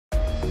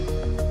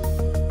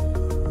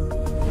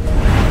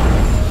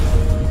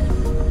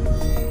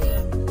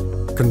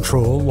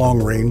Control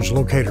Long-Range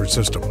Locator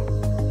System.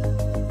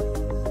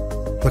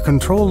 The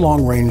Control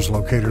Long-Range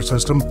Locator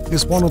System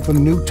is one of the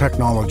new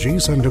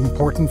technologies and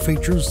important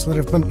features that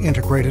have been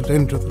integrated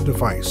into the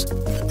device,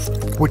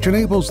 which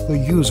enables the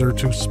user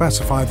to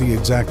specify the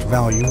exact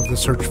value of the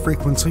search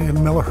frequency in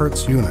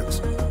millihertz units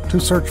to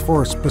search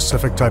for a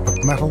specific type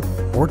of metal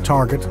or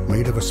target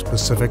made of a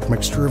specific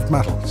mixture of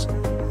metals,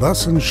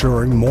 thus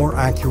ensuring more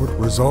accurate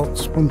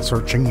results when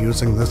searching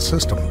using this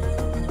system.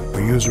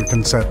 The user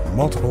can set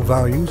multiple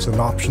values and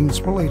options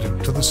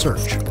related to the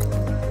search.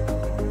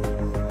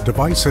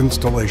 Device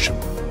installation.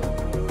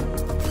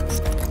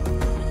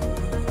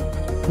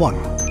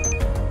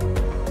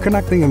 1.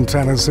 Connect the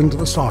antennas into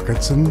the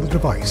sockets in the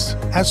device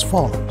as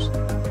follows.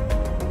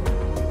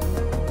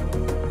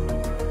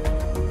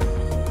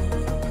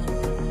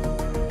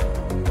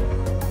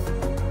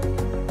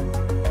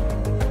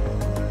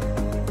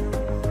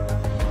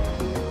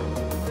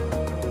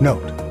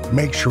 Note,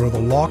 make sure the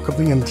lock of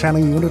the antenna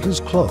unit is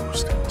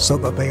closed so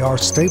that they are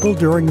stable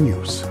during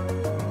use.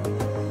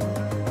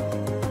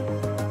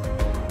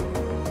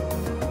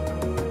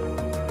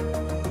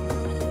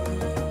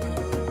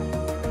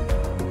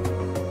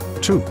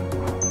 2.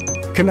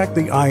 Connect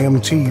the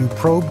IMTU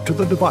probe to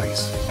the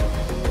device.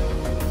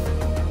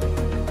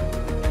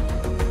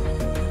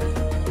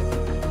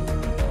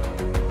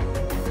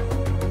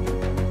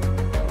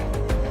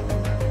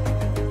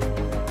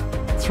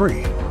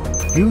 3.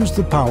 Use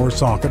the power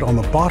socket on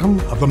the bottom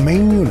of the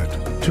main unit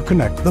to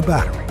connect the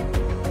battery.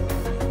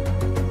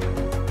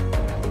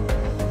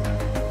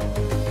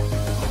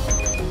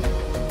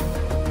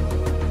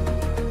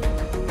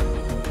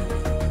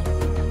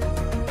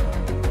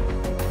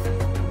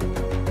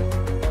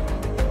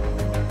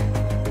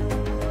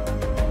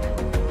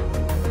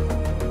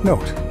 4.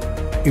 Note,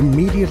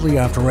 immediately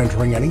after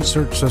entering any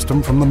search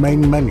system from the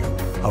main menu,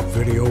 a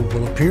video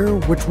will appear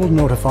which will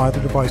notify the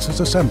device's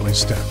assembly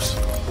steps.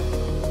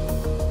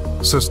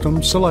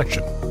 System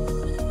selection.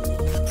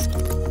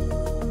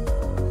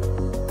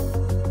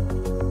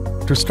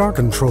 To start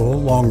Control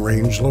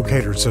Long-Range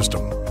Locator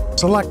System,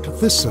 select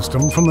this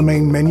system from the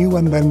main menu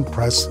and then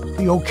press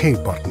the OK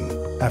button.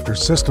 After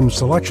system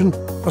selection,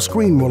 a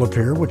screen will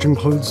appear which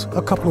includes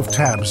a couple of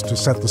tabs to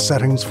set the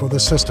settings for the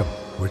system,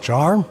 which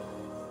are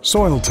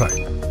Soil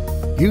Type.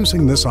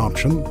 Using this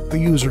option, the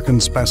user can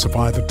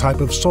specify the type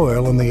of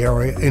soil in the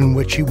area in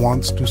which he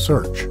wants to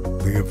search.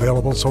 The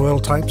available soil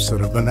types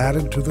that have been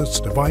added to this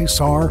device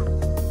are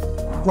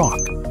rock,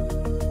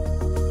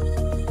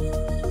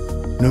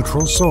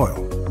 neutral soil,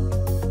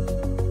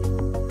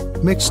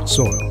 mixed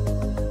soil,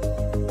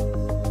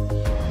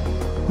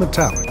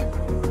 metallic,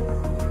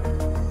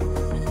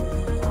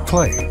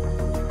 clay,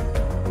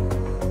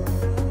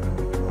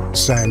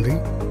 sandy,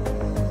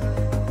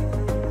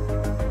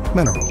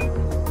 mineral,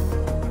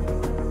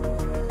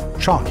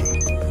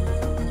 chalky,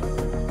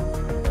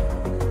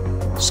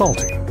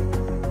 salty,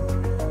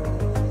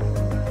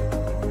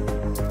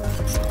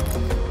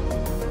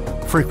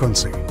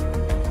 frequency.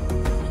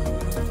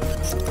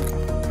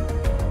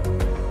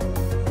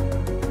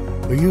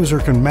 The user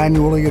can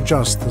manually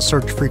adjust the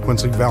search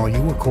frequency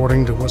value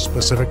according to a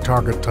specific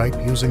target type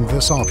using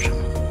this option.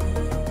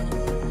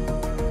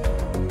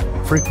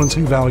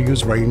 Frequency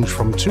values range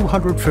from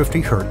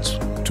 250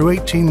 Hz to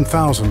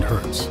 18,000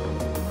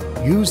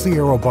 Hz. Use the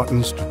arrow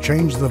buttons to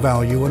change the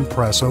value and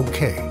press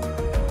OK.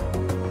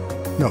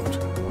 Note,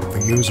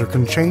 the user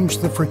can change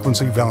the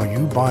frequency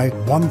value by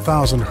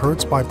 1000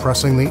 Hz by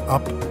pressing the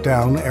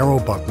up-down arrow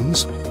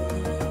buttons,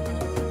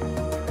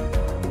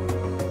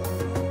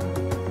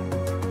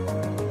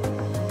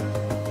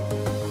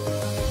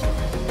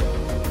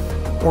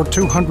 or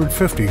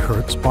 250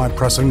 Hz by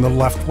pressing the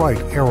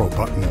left-right arrow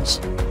buttons.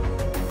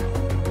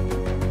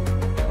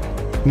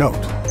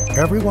 Note,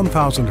 every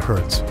 1000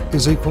 Hz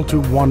is equal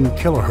to 1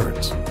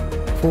 kHz.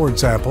 For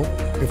example,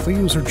 if the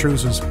user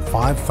chooses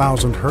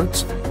 5000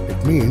 Hz,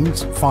 it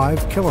means 5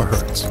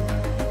 kHz.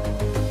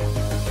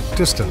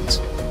 Distance.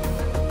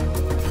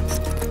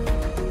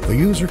 The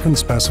user can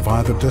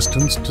specify the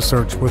distance to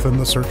search within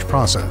the search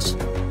process.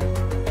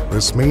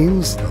 This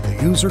means that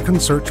the user can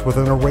search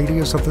within a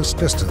radius of this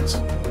distance.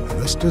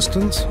 This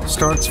distance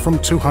starts from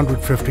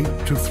 250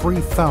 to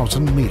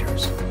 3,000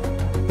 meters.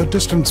 The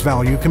distance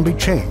value can be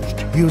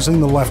changed using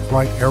the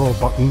left-right arrow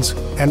buttons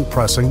and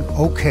pressing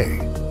OK.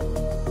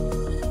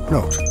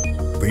 Note,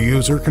 the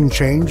user can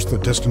change the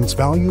distance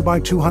value by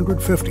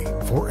 250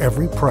 for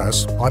every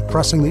press by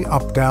pressing the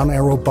up-down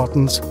arrow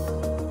buttons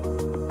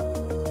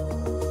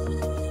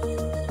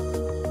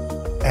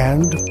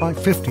and by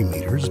 50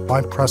 meters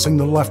by pressing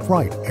the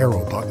left-right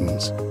arrow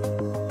buttons.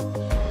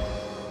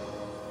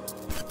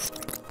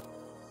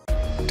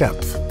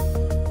 Depth.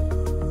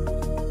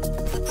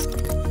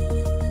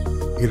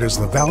 It is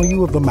the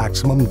value of the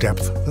maximum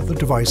depth that the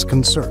device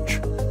can search.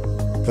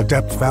 The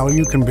depth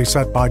value can be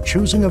set by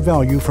choosing a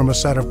value from a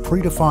set of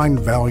predefined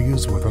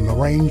values within the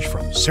range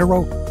from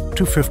 0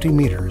 to 50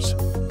 meters.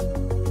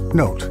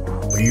 Note,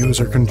 the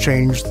user can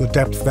change the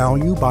depth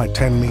value by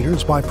 10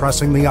 meters by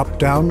pressing the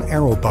up-down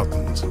arrow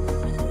buttons.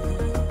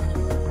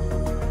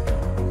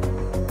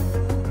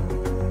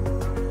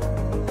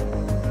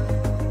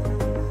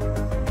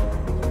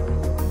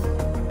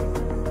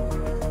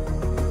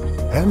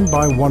 and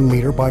by 1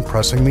 meter by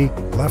pressing the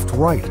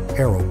left-right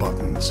arrow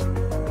buttons.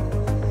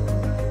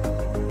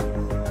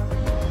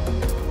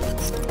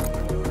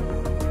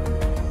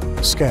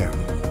 Scan.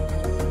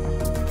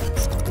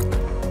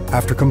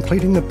 After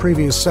completing the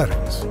previous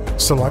settings,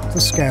 select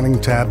the scanning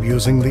tab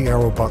using the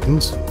arrow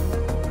buttons,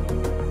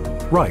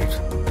 right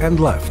and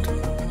left.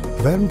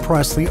 Then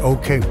press the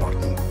OK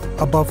button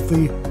above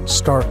the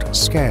Start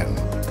Scan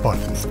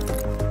button.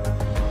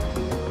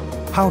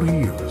 How to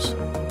use.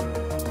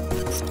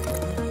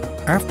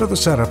 After the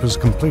setup is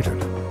completed,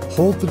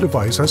 hold the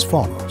device as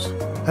follows,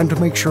 and to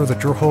make sure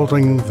that you're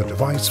holding the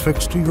device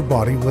fixed to your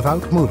body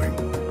without moving.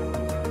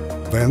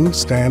 Then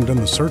stand in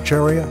the search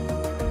area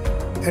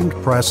and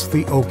press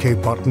the OK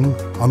button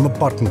on the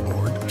button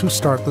board to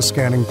start the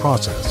scanning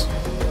process.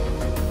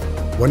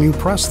 When you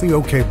press the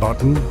OK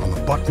button on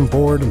the button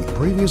board in the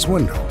previous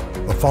window,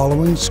 the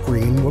following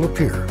screen will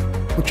appear,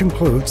 which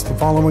includes the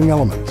following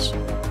elements.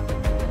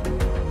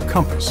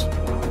 Compass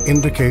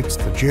indicates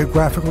the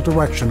geographical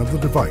direction of the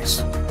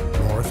device,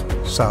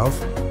 north, south,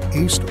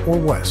 east, or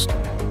west.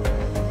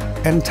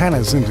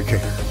 Antennas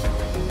indicator.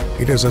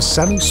 It is a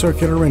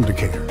semicircular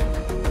indicator.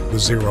 The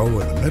 0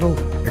 in the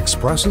middle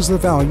expresses the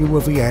value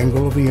of the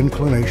angle of the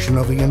inclination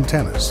of the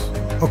antennas,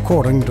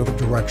 according to the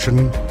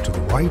direction to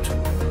the right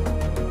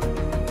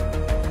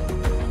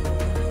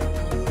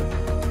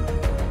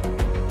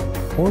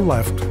or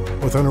left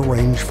within a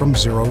range from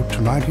 0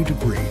 to 90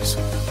 degrees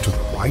to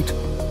the right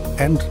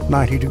and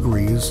 90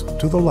 degrees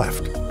to the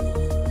left.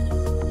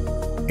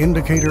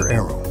 Indicator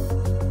arrow.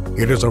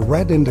 It is a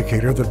red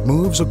indicator that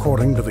moves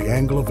according to the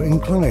angle of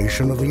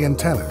inclination of the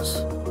antennas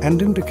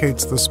and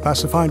indicates the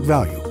specified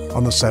value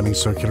on the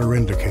semicircular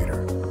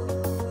indicator.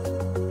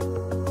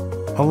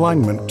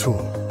 Alignment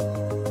tool.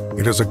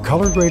 It is a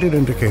color-graded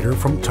indicator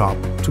from top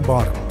to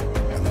bottom,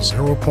 and the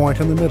 0 point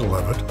in the middle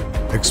of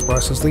it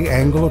expresses the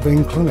angle of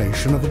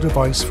inclination of the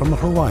device from the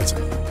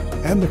horizon,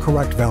 and the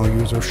correct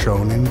values are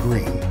shown in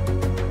green.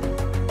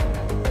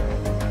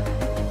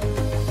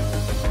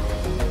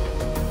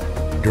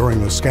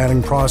 During the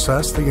scanning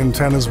process, the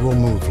antennas will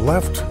move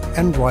left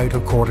and right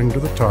according to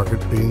the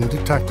target being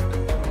detected.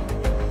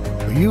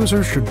 The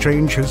user should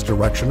change his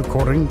direction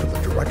according to the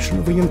direction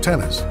of the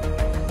antennas.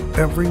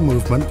 Every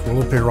movement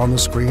will appear on the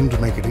screen to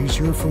make it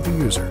easier for the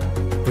user.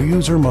 The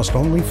user must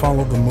only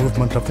follow the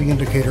movement of the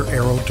indicator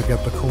arrow to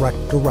get the correct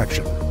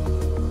direction.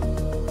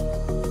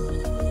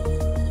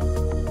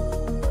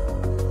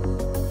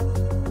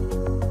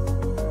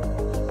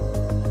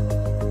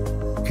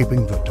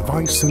 Keeping the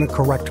device in a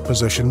correct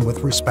position with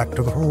respect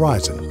to the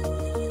horizon.